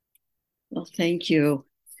Well, thank you.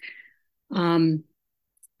 Um,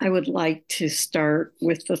 I would like to start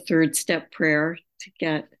with the third step prayer to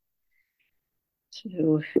get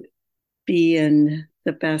to be in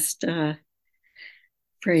the best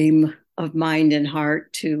frame of mind and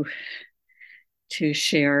heart to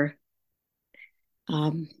share.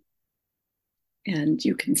 Um, and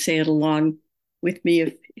you can say it along with me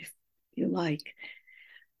if you like.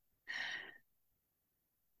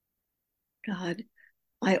 God,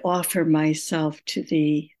 I offer myself to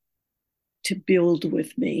thee to build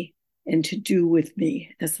with me and to do with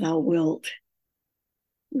me as thou wilt.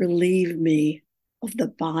 Relieve me of the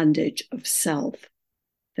bondage of self,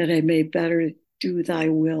 that I may better do thy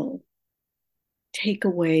will. Take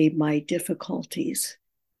away my difficulties,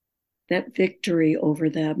 that victory over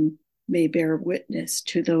them may bear witness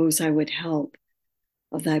to those I would help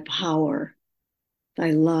of thy power,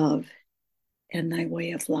 thy love, and thy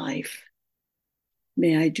way of life.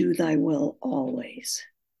 May I do thy will always.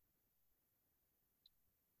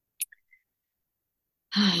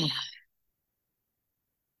 That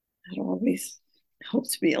always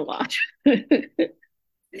helps me a lot.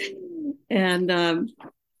 And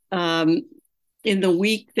um, in the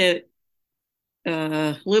week that,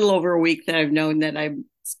 little over a week that I've known that I'm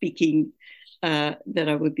speaking, that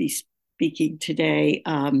I would be speaking today,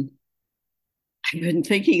 I've been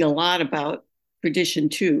thinking a lot about tradition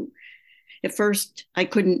two. At first, I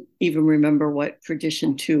couldn't even remember what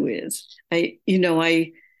tradition two is. I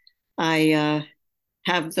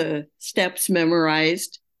have the steps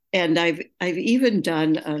memorized, and I've even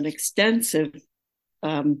done an extensive,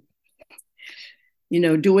 um,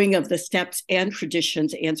 doing of the steps and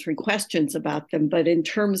traditions, answering questions about them. But in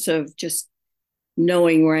terms of just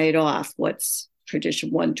knowing right off what's tradition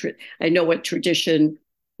one, I know what tradition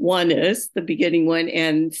one is, the beginning one,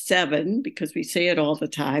 and seven, because we say it all the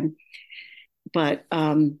time. But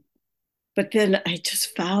then I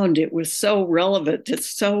just found it was so relevant to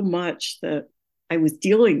so much that I was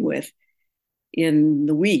dealing with in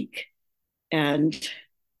the week. And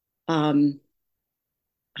um,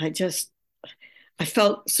 I just, I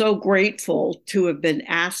felt so grateful to have been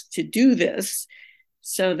asked to do this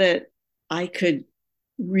so that I could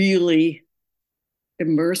really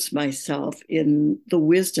immerse myself in the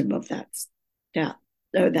wisdom of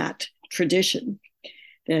that tradition.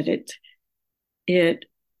 That it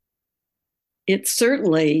it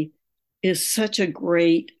certainly is such a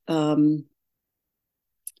great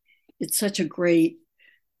it's such a great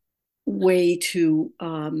way to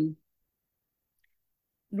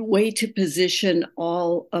position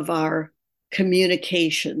all of our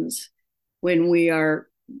communications when we are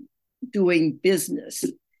doing business,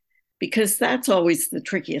 because that's always the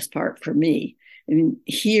trickiest part for me. I mean,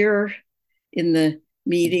 here in the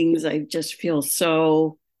meetings, I just feel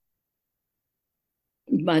so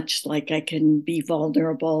much like I can be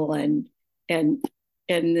vulnerable, and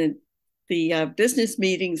the business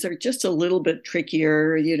meetings are just a little bit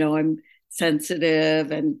trickier. I'm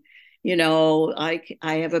sensitive, and I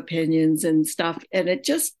have opinions and stuff, and it's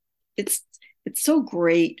it's so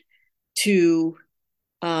great to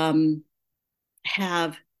um,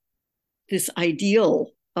 have this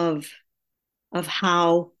ideal of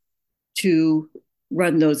how to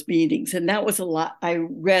run those meetings. And that was a lot. I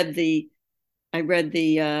read the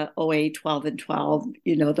OA 12 and 12,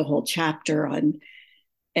 the whole chapter on,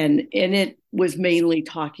 and it was mainly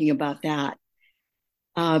talking about that.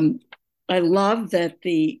 Um, I love that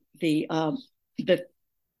the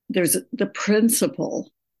there's the principle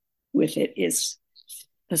with it is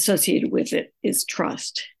associated with it is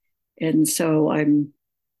trust. And so I'm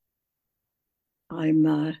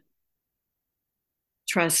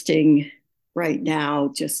trusting right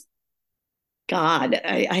now just God.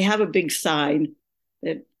 I have a big sign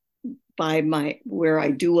that by my where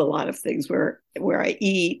I do a lot of things, where I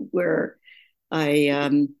eat, where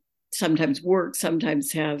I sometimes work,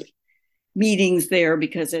 sometimes have meetings there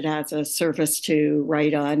because it has a surface to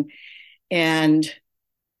write on, and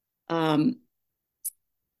um,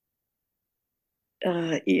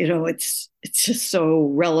 it's just so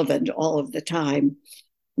relevant all of the time.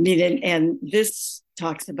 I mean, and this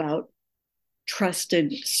talks about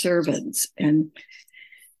trusted servants, and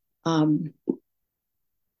um,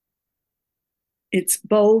 it's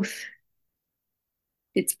both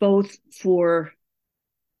it's both for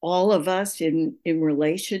all of us in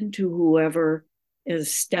relation to whoever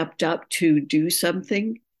has stepped up to do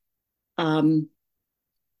something, um,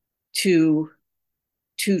 to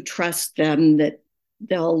trust them that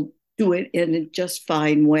they'll do it in a just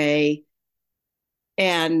fine way,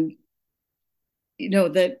 and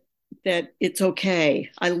that it's okay.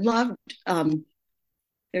 I loved,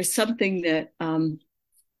 there's something that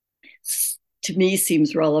to me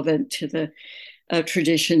seems relevant to the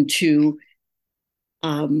tradition too,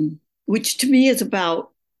 which to me is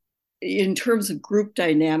about, in terms of group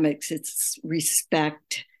dynamics, it's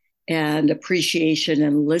respect and appreciation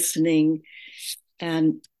and listening.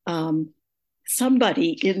 And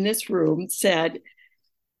somebody in this room said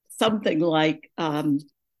something like,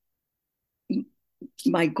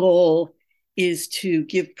 my goal is to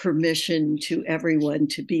give permission to everyone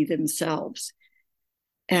to be themselves.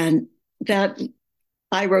 And that,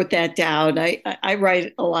 I wrote that down. I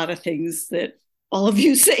write a lot of things that all of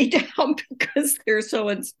you say down because they're so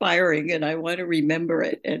inspiring, and I want to remember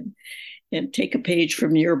it and take a page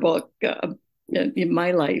from your book in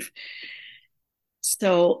my life.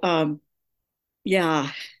 So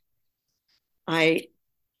yeah,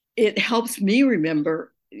 it helps me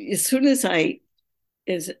remember as soon as I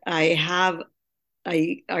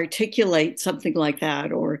articulate something like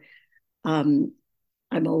that, or I'm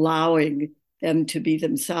allowing them to be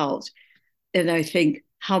themselves. And I think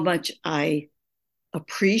how much I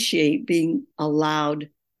appreciate being allowed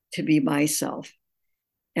to be myself,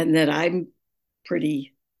 and that I'm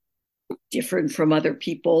pretty different from other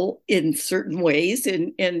people in certain ways.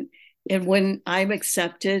 And when I'm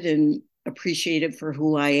accepted and appreciated for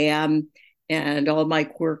who I am, and all my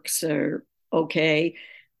quirks are okay,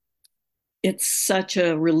 it's such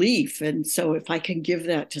a relief. And so if I can give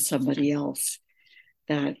that to somebody else,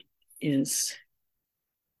 that is,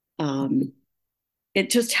 it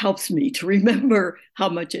just helps me to remember how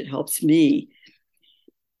much it helps me.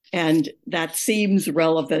 And that seems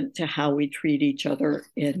relevant to how we treat each other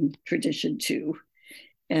in tradition too.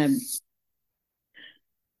 And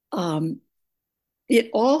it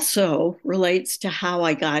also relates to how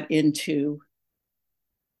I got into,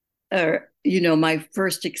 my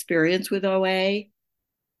first experience with OA,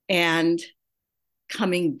 and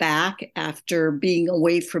coming back after being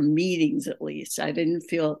away from meetings. At least I didn't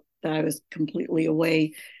feel that I was completely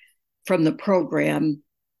away from the program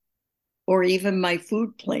or even my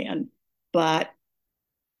food plan. But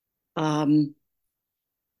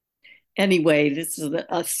anyway, this is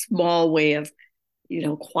a small way of,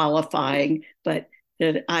 qualifying, but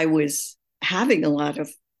that I was having a lot of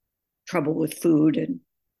trouble with food. And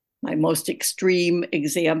my most extreme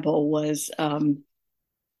example was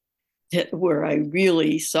where I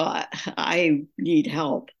really saw I need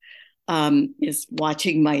help, is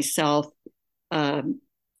watching myself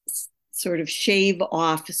sort of shave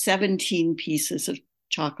off 17 pieces of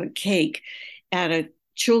chocolate cake at a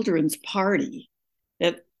children's party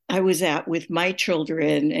that I was at with my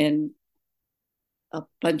children and a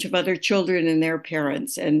bunch of other children and their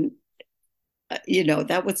parents. And,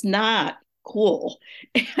 that was not cool.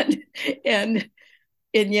 And, and,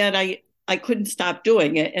 and yet I couldn't stop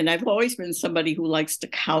doing it. And I've always been somebody who likes to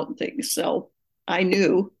count things. So I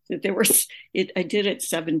knew that I did it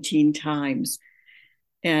 17 times.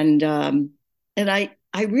 And I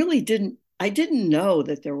really didn't know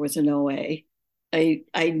that there was an OA.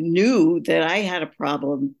 I knew that I had a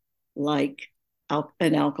problem like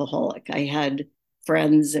an alcoholic. I had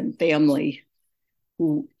friends and family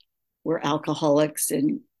who were alcoholics,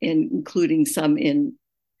 and including some in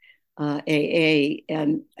AA.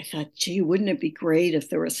 And I thought, gee, wouldn't it be great if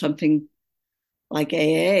there was something like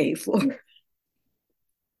AA for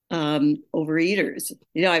overeaters?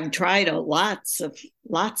 I've tried lots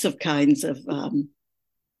of kinds of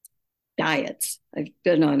diets. I've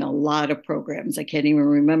been on a lot of programs. I can't even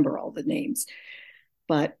remember all the names.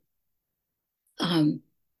 But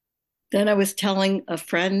then I was telling a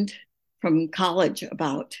friend from college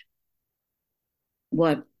about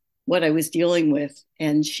what I was dealing with,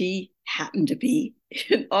 and she happened to be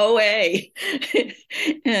in OA.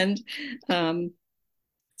 And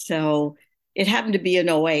so it happened to be an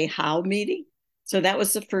OA How meeting. So that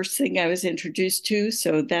was the first thing I was introduced to.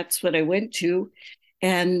 So that's what I went to.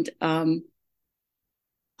 And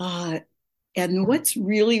what's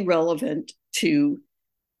really relevant to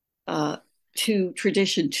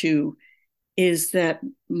tradition too is that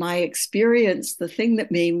my experience, the thing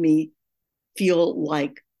that made me feel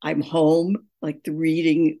like I'm home, like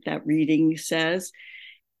that reading says,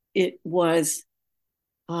 it was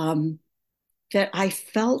that I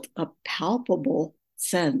felt a palpable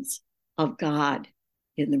sense of God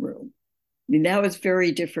in the room. I mean, that was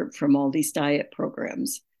very different from all these diet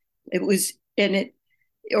programs. It was,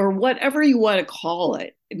 or whatever you want to call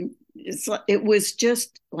it, it was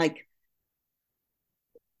just like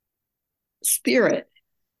spirit,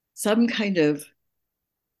 some kind of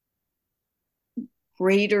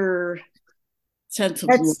greater sense of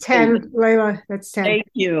That's 10, Layla. That's 10.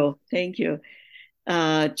 Thank you.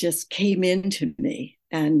 Just came into me.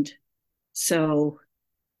 And so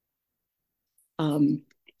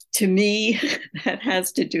to me, that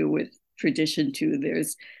has to do with tradition too.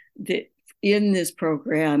 There's in this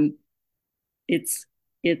program, it's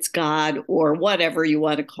God or whatever you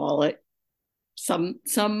want to call it,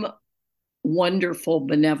 some wonderful,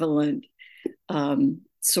 benevolent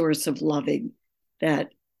source of loving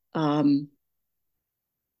that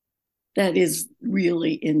that is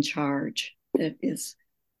really in charge. That is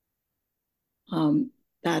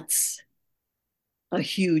that's a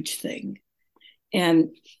huge thing.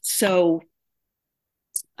 And so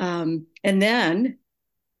and then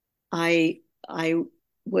I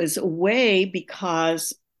was away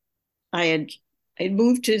because I had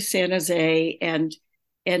moved to San Jose, and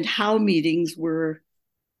how meetings were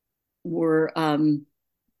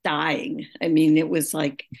dying. I mean, it was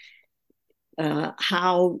like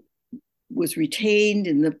how was retained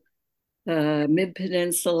in the Mid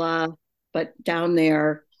Peninsula, but down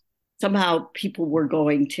there somehow people were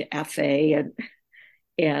going to FA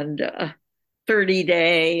and 30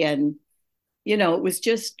 day, and it was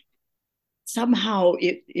just somehow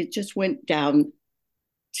it just went down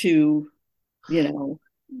to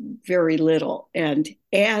very little, and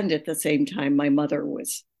at the same time my mother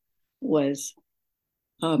was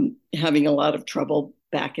having a lot of trouble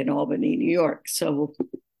back in Albany, New York. So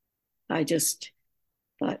I just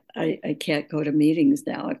thought I can't go to meetings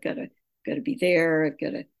now. I've got to be there. I've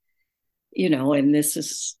got to, and this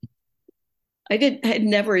is, I had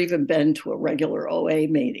never even been to a regular OA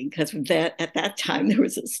meeting because at that time there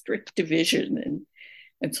was a strict division, and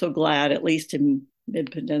I'm so glad, at least in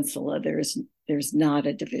Mid Peninsula, there's not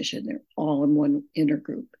a division. They're all in one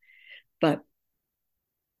intergroup. But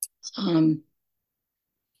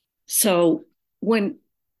so when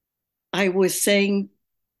I was saying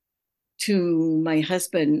to my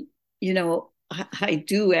husband, I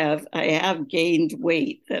have gained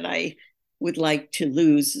weight that I would like to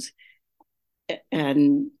lose,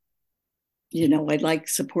 and I'd like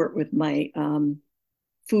support with my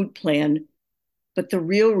food plan, but the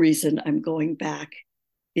real reason I'm going back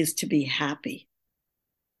is to be happy.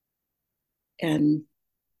 And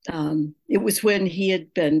it was when he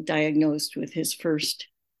had been diagnosed with his first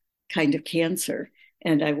kind of cancer,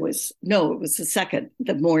 and it was the second.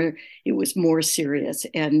 It was more serious,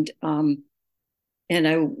 and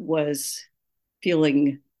I was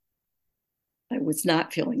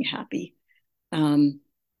not feeling happy, and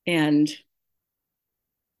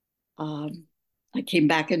I came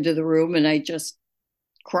back into the room and I just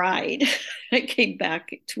cried. I came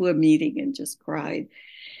back to a meeting and just cried,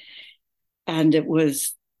 and it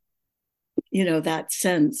was, that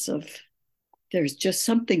sense of there's just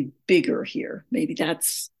something bigger here. Maybe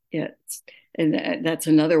that's it. And that's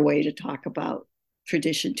another way to talk about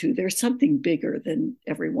tradition too. There's something bigger than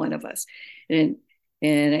every one of us. And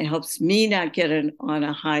it helps me not get on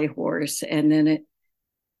a high horse. And then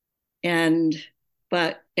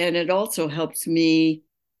it also helps me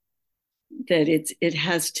that it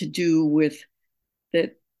has to do with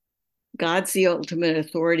that God's the ultimate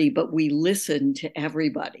authority, but we listen to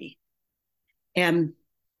everybody. And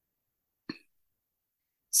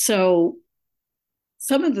so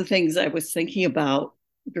some of the things I was thinking about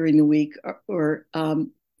during the week are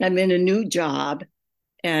I'm in a new job,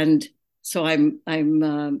 and so I'm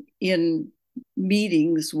in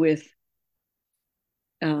meetings with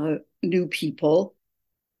new people,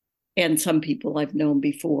 and some people I've known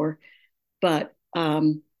before, but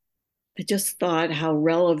I just thought how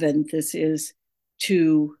relevant this is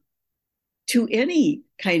to any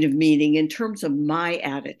kind of meeting in terms of my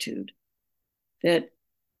attitude, that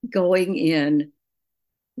going in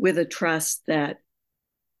with a trust that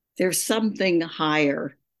there's something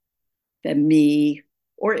higher than me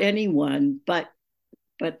or anyone, but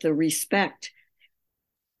the respect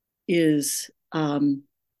is and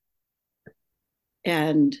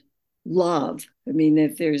love. I mean,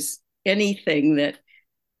 if there's anything that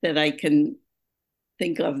I can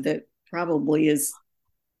think of that probably is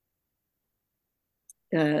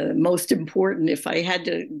most important, if I had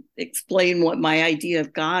to explain what my idea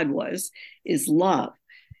of God was, is love.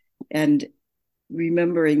 And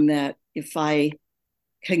remembering that if I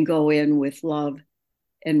can go in with love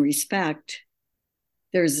and respect,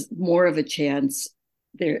 there's more of a chance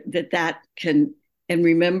there that can, and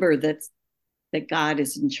remember that God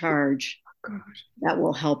is in charge. God. That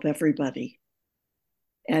will help everybody,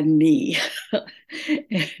 and me,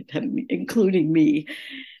 including me.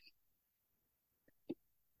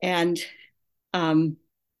 And it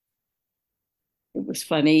was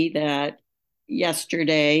funny that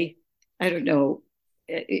yesterday, I don't know,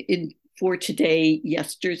 yesterday's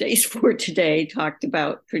For Today talked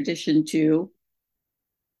about tradition too.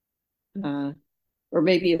 Or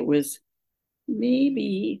maybe it was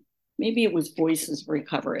maybe it was Voices of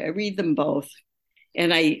Recovery. I read them both,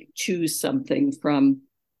 and I choose something from.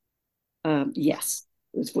 Yes,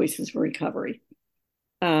 it was Voices of Recovery.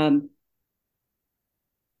 Then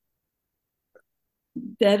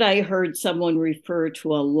I heard someone refer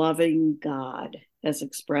to a loving God as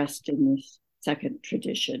expressed in the second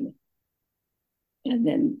tradition, and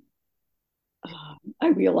then I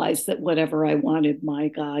realized that whatever I wanted my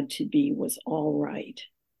God to be was all right,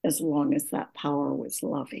 as long as that power was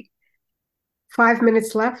loving. 5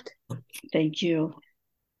 minutes left. Thank you.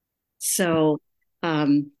 So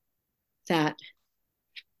that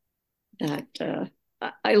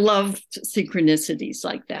I love synchronicities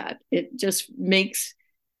like that. It just makes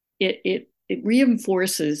it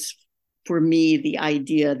reinforces for me the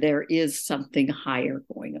idea there is something higher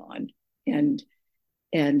going on, and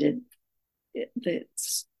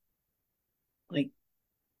it's like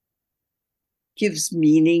gives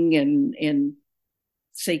meaning and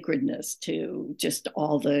sacredness to just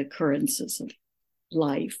all the occurrences of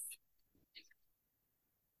life.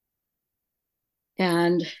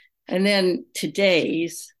 And then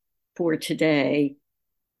for today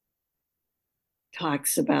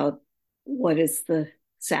talks about what is the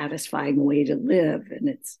satisfying way to live, and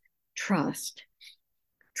it's trust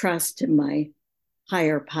in my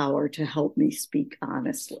higher power to help me speak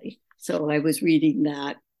honestly. So I was reading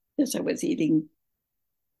that as I was eating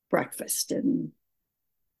breakfast, and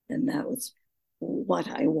that was what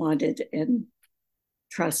I wanted, and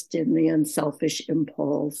trust in the unselfish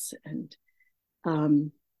impulse, and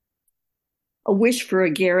a wish for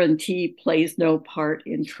a guarantee plays no part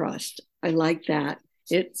in trust. I like that.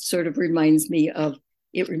 It sort of reminds me of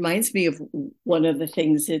one of the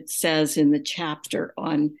things it says in the chapter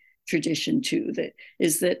on tradition 2, that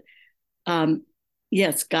is that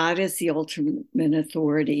yes, God is the ultimate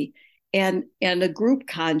authority, and a group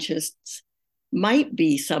conscious might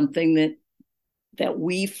be something that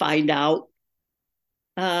we find out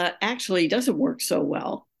actually doesn't work so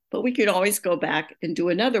well, but we can always go back and do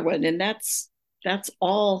another one, and that's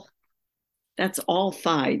all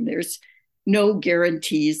fine. There's no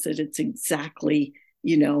guarantees that it's exactly,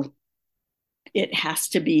 it has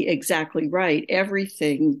to be exactly right.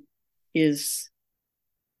 Everything is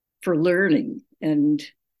for learning, and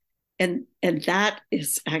that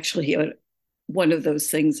is actually one of those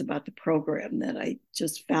things about the program that I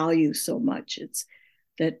just value so much. It's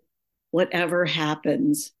that whatever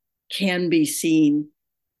happens can be seen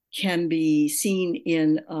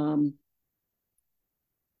in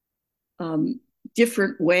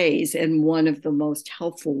different ways, and one of the most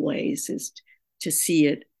helpful ways is to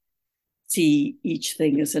see each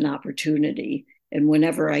thing as an opportunity. And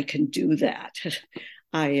whenever I can do that,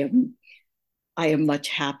 I am much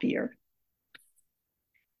happier.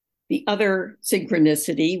 The other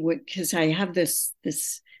synchronicity, because I have this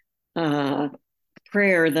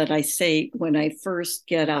prayer that I say when I first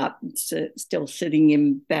get up, still sitting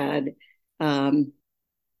in bed,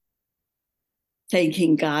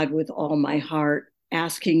 thanking God with all my heart,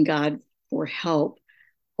 asking God for help,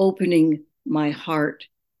 opening my heart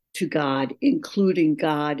to God, including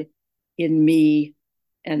God in me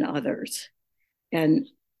and others. And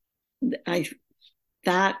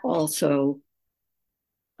that also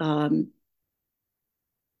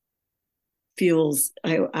feels,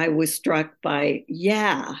 I was struck by,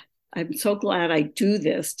 yeah, I'm so glad I do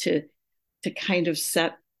this to kind of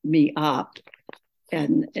set me up,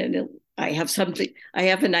 and I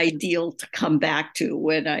have an ideal to come back to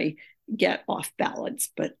when I get off balance,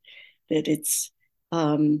 but that it's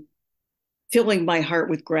filling my heart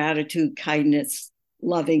with gratitude, kindness,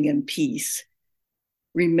 loving, and peace,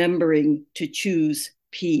 remembering to choose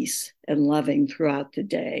peace and loving throughout the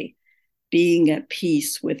day, being at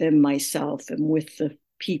peace within myself and with the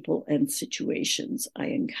people and situations I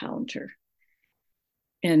encounter,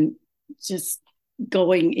 and just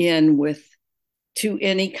going in to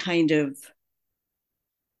any kind of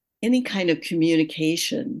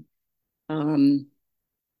communication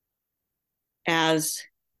as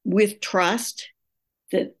with trust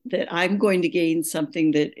that I'm going to gain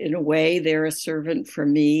something, that in a way they're a servant for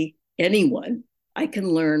me, anyone. I can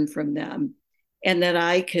learn from them, and that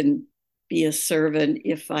I can be a servant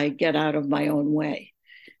if I get out of my own way.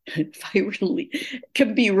 If I really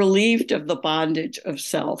can be relieved of the bondage of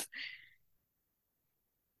self.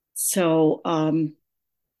 So let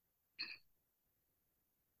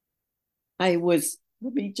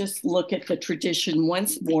me just look at the tradition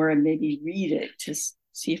once more and maybe read it to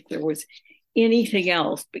see if there was anything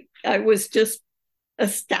else. But I was just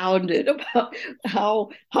astounded about how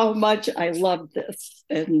much I love this,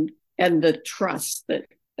 and the trust that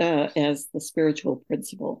as the spiritual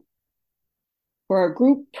principle. For our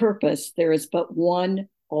group purpose, there is but one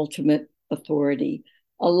ultimate authority,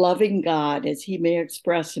 a loving God as he may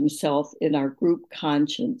express himself in our group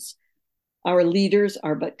conscience. Our leaders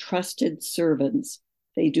are but trusted servants.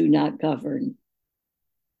 They do not govern.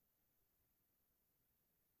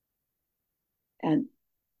 And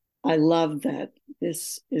I love that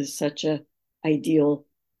this is such a ideal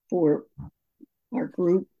for our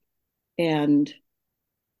group and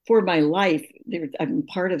for my life. I'm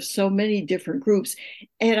part of so many different groups.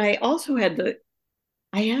 And I also had the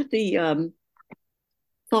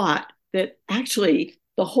thought that actually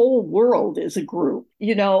the whole world is a group,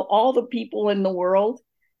 all the people in the world,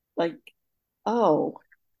 like, oh,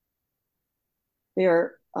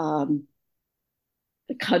 they're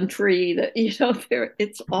the country that,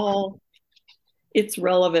 it's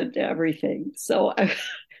relevant to everything. So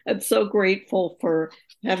I'm so grateful for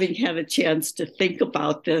having had a chance to think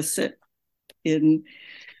about this in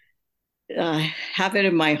have it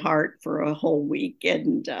in my heart for a whole week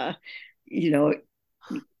and you know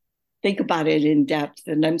think about it in depth.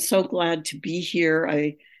 And I'm so glad to be here.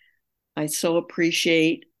 I so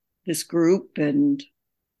appreciate this group and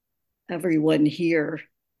everyone here.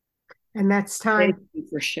 And that's Thank time. you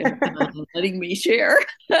for letting me share.